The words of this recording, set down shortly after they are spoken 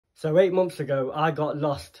So 8 months ago, I got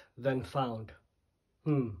lost, then found.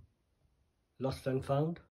 Lost and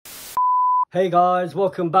found? Hey guys,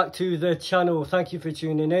 welcome back to the channel. Thank you for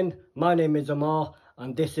tuning in. My name is Amar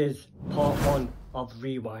and this is part 1 of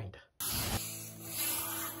Rewind.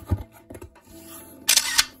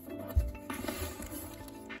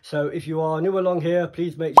 So if you are new along here,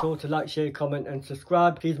 please make sure to like, share, comment and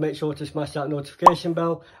subscribe. Please make sure to smash that notification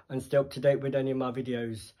bell and stay up to date with any of my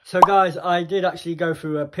videos. So guys, I did actually go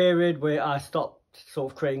through a period where I stopped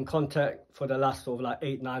sort of creating content for the last sort of like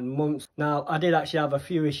 8-9 months. Now I did actually have a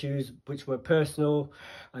few issues which were personal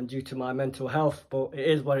and due to my mental health, but it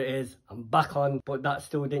is what it is. I'm back on, but that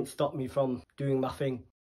still didn't stop me from doing my thing.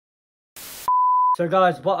 So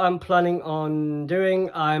guys, what I'm planning on doing,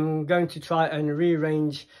 I'm going to try and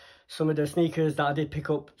rearrange some of the sneakers that I did pick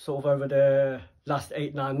up sort of over the last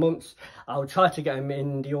 8-9 months. I'll try to get them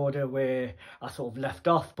in the order where I sort of left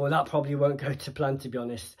off, but that probably won't go to plan, to be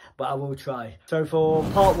honest, but I will try. So for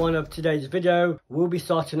part 1 of today's video, we'll be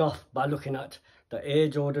starting off by looking at the Air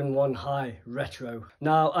Jordan 1 High Retro.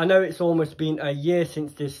 Now, I know it's almost been a year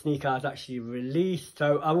since this sneaker has actually released,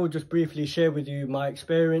 so I will just briefly share with you my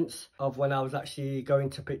experience of when I was actually going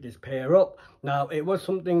to pick this pair up. Now, it was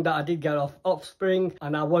something that I did get off Offspring,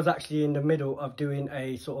 and I was actually in the middle of doing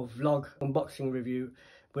a sort of vlog unboxing review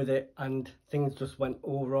with it, and things just went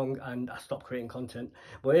all wrong and I stopped creating content.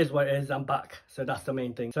 But it is what it is, I'm back, so that's the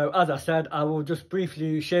main thing. So as I said, I will just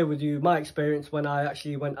briefly share with you my experience when I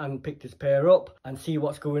actually went and picked this pair up and see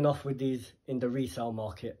what's going off with these in the resale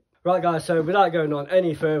market. Right guys, so without going on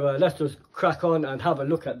any further, let's just crack on and have a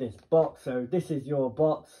look at this box. So this is your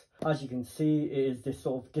box. As you can see, it is this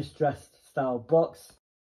sort of distressed style box.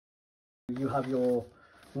 You have your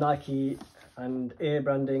Nike and Air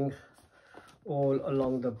branding all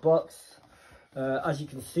along the box. As you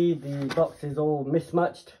can see, the box is all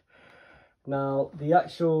mismatched. Now the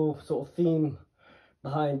actual sort of theme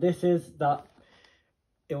behind this is that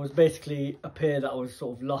it was basically a pair that was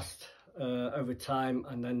sort of lost over time,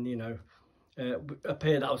 and then, you know, a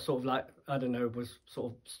pair that was sort of like, I don't know, was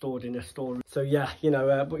sort of stored in a store. So yeah, you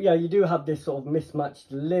know, but yeah, you do have this sort of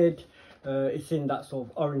mismatched lid. It's in that sort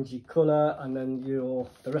of orangey colour, and then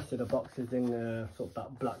the rest of the box is in sort of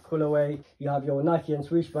that black colourway. You have your Nike and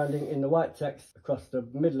swoosh branding in the white text across the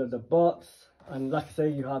middle of the box, and like I say,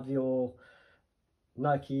 you have your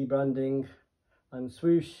Nike branding and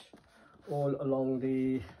swoosh all along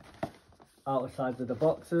the outer sides of the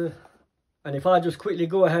boxes. And if I just quickly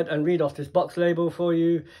go ahead and read off this box label for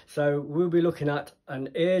you, so we'll be looking at an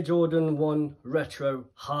Air Jordan 1 Retro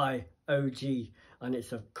High OG, and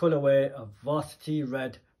it's a colourway of varsity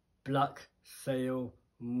red, black sail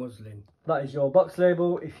muslin. That is your box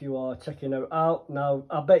label if you are checking it out. Now,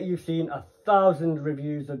 I bet you've seen 1,000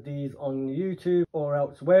 reviews of these on YouTube or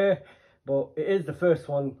elsewhere, but it is the first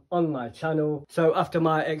one on my channel. So after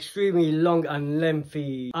my extremely long and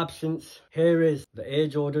lengthy absence, here is the Air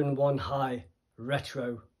Jordan 1 High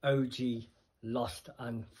Retro OG Lost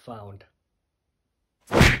and Found.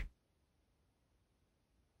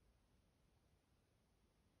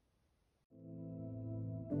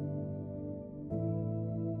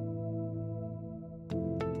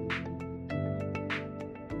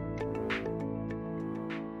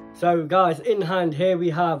 So guys, in hand here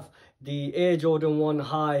we have the Air Jordan 1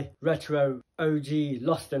 High Retro OG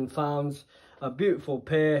Lost and Founds. A beautiful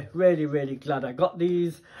pair. Really glad I got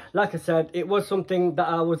these. Like I said, it was something that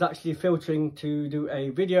I was actually filtering to do a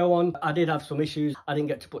video on. I did have some issues. I didn't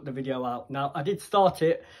get to put the video out. Now, I did start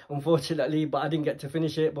it, unfortunately, but I didn't get to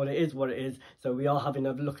finish it, but it is what it is. So we are having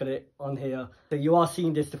a look at it on here. So you are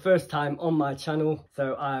seeing this the first time on my channel.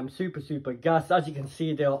 So I am super gassed. As you can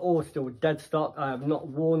see, they are all still dead stock. I have not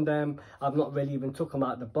worn them. I've not really even took them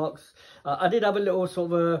out of the box. I did have a little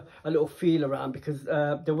sort of a little feel around, because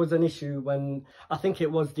there was an issue when I think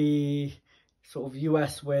it was the sort of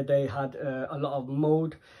US where they had a lot of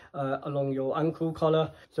mold along your ankle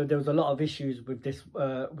collar. So there was a lot of issues with this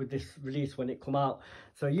release when it come out.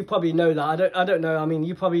 So you probably know that. I don't know. I mean,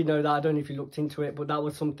 you probably know that. I don't know if you looked into it, but that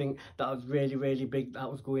was something that was really big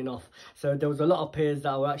that was going off. So there was a lot of pairs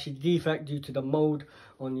that were actually defect due to the mold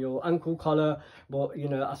on your ankle collar. But you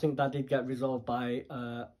know, I think that did get resolved by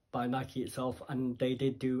Nike itself, and they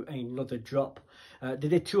did do another drop. They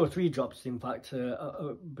did 2 or 3 drops, in fact,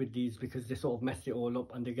 with these, because they sort of messed it all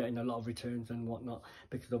up and they're getting a lot of returns and whatnot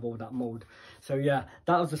because of all that mold. So yeah,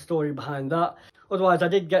 that was the story behind that. Otherwise, I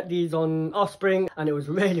did get these on Offspring, and it was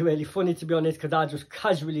really funny, to be honest, because I just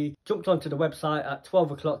casually jumped onto the website at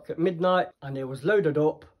 12 o'clock at midnight and it was loaded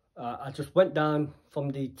up. I just went down from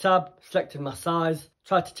the tab, selected my size,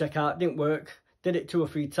 tried to check out, didn't work. Did it 2 or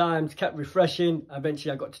 3 times, kept refreshing.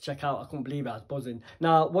 Eventually I got to check out. I couldn't believe it, I was buzzing.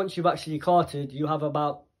 Now, once you've actually carted, you have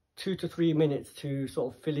about 2 to 3 minutes to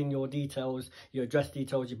sort of fill in your details, your address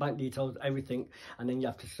details, your bank details, everything, and then you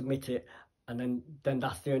have to submit it. And then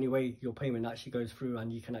that's the only way your payment actually goes through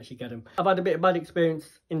and you can actually get them. I've had a bit of bad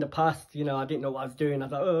experience in the past, you know, I didn't know what I was doing. I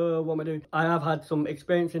was like, oh, what am I doing? I have had some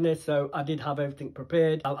experience in this, so I did have everything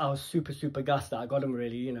prepared. I was super gassed that I got them,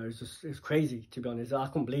 really, you know. It's crazy, to be honest. I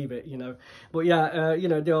couldn't believe it, you know. But yeah, you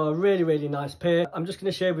know, they are a really nice pair. I'm just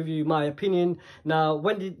going to share with you my opinion. Now,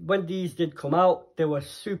 when these did come out, they were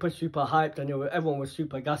super hyped, and everyone was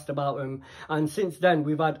super gassed about them. And since then,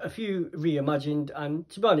 we've had a few reimagined, and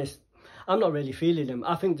to be honest, I'm not really feeling them.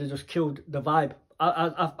 I think they just killed the vibe.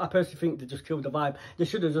 I personally think they just killed the vibe. They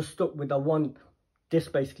should have just stuck with this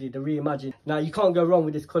basically, the reimagined. Now, you can't go wrong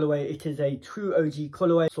with this colourway. It is a true OG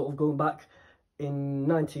colourway, sort of going back in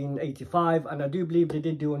 1985, and I do believe they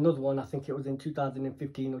did do another one. I think it was in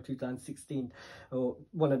 2015 or 2016, or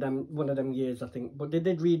one of them years, I think. But they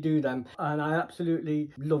did redo them, and I absolutely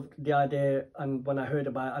loved the idea. And when I heard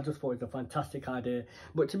about it, I just thought it was a fantastic idea.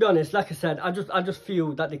 But to be honest, like I said, I just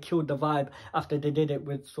feel that they killed the vibe after they did it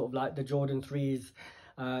with sort of like the Jordan 3s.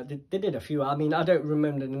 They did a few. I mean, I don't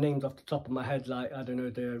remember the names off the top of my head, like, I don't know,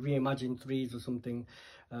 the reimagined 3s or something.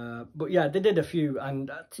 But yeah, they did a few, and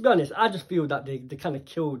to be honest, I just feel that they kind of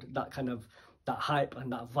killed that hype and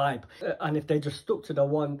that vibe. And if they just stuck to the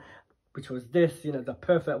one, which was this, you know, the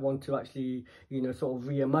perfect one to actually, you know, sort of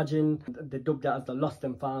reimagine. They dubbed it as the lost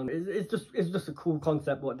and found. It's just a cool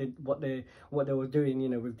concept what they were doing, you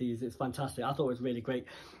know, with these. It's fantastic. I thought it was really great.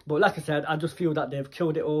 But like I said, I just feel that they've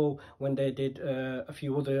killed it all when they did a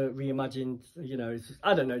few other reimagined, you know. It's just,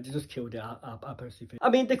 I don't know, they just killed it. I personally think. I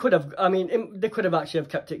mean, they could have actually have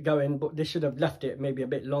kept it going, but they should have left it maybe a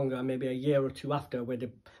bit longer, maybe a year or two after, where they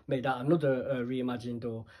made out another reimagined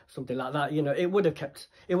or something like that. You know, it would have kept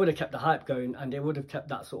the hype going, and it would have kept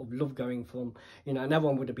that sort of love going from, you know, and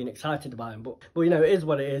everyone would have been excited about them. But you know, it is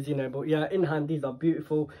what it is, you know. But yeah, in hand, these are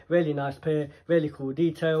beautiful, really nice pair, really cool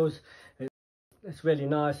details. It's really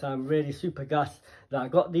nice. I'm really super gassed that I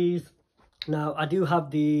got these. Now, I do have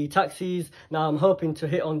the taxis. Now, I'm hoping to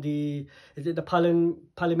hit on the, is it the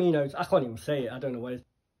Palominos? I can't even say it. I don't know what it is.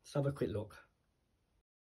 Let's have a quick look.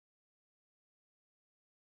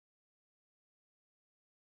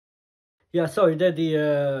 Yeah, sorry, they're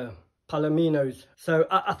the Palominos. So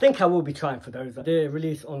I think I will be trying for those. They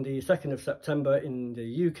release on the 2nd of September in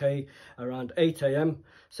the UK around 8 AM.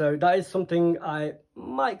 So that is something I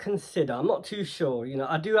might consider. I'm not too sure. You know,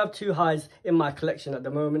 I do have 2 highs in my collection at the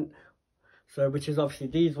moment. So, which is obviously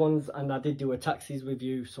these ones, and I did do a taxis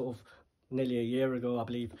review sort of nearly a year ago, I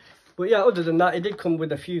believe. But yeah, other than that, it did come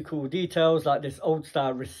with a few cool details, like this old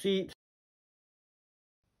style receipt.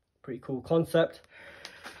 Pretty cool concept.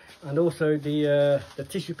 And also the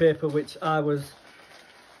tissue paper, which I was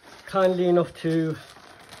kindly enough to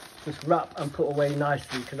just wrap and put away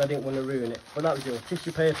nicely because I didn't want to ruin it. But that was your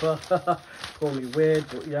tissue paper. Call me weird,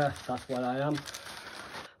 but yeah, that's what I am.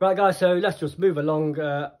 Right guys, so let's just move along.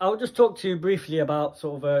 I'll just talk to you briefly about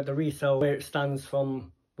sort of the resale, where it stands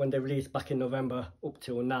from when they released back in November up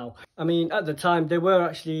till now. I mean, at the time they were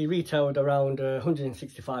actually retailed around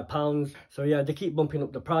 £165. So yeah, they keep bumping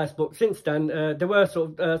up the price, but since then they were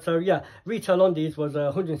sort of so yeah, retail on these was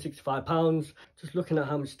 £165. Just looking at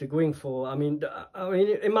how much they're going for, I mean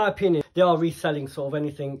in my opinion, they are reselling sort of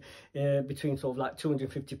anything between sort of like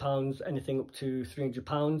 £250, anything up to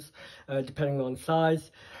 £300, depending on size.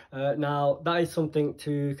 Now that is something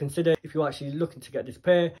to consider if you're actually looking to get this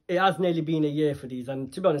pair. It has nearly been a year for these,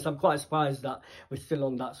 and to be honest, I'm quite surprised that we're still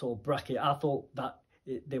on that sort of bracket. I thought that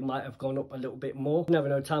they might have gone up a little bit more. You never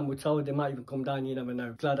know, time will tell. They might even come down, you never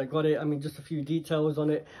know. Glad I got it. I mean, just a few details on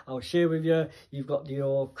it I'll share with you. You've got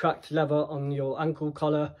your cracked leather on your ankle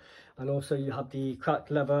collar, and also you have the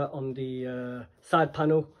cracked leather on the side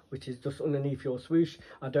panel, which is just underneath your swoosh.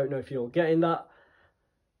 I don't know if you're getting that.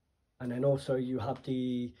 And then also you have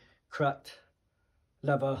the cracked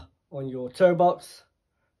leather on your toe box.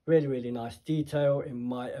 Really nice detail in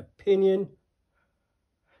my opinion.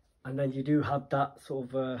 And then you do have that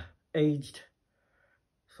sort of aged,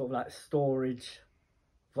 sort of like storage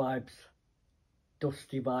vibes,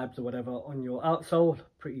 dusty vibes or whatever on your outsole.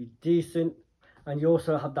 Pretty decent. And you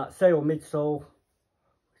also have that sail midsole,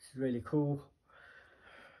 which is really cool.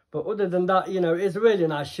 But other than that, you know, it's a really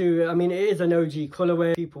nice shoe. I mean, it is an OG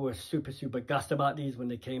colorway. People were super gassed about these when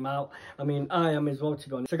they came out. I mean, I am as well, to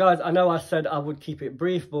be honest. So guys, I know I said I would keep it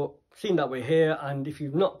brief, but seeing that we're here, and if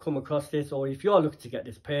you've not come across this, or if you're looking to get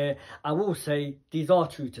this pair, I will say these are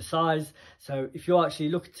true to size. So if you're actually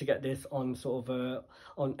looking to get this on sort of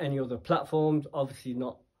on any other platforms, obviously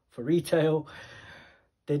not for retail.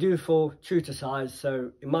 They do fall true to size,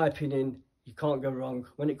 so in my opinion, you can't go wrong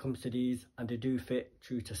when it comes to these, and they do fit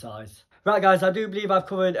true to size. Right guys, I do believe I've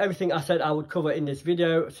covered everything I said I would cover in this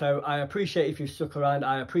video, so I appreciate if you stuck around.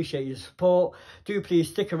 I appreciate your support. Do please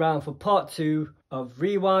stick around for part 2 of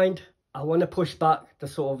Rewind. I want to push back the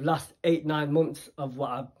sort of last 8-9 months of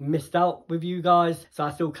what I've missed out with you guys, so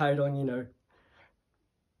I still carried on, you know,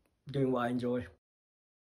 doing what I enjoy.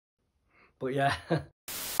 But yeah.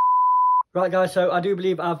 Right guys, so I do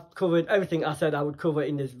believe I've covered everything I said I would cover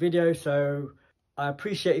in this video, so I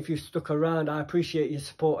appreciate if you stuck around. I appreciate your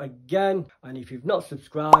support again, and if you've not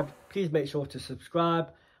subscribed, please make sure to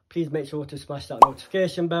subscribe. Please make sure to smash that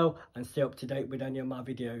notification bell and stay up to date with any of my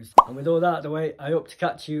videos. And with all that out of the way, I hope to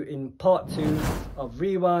catch you in part 2 of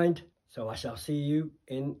Rewind, so I shall see you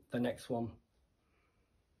in the next one.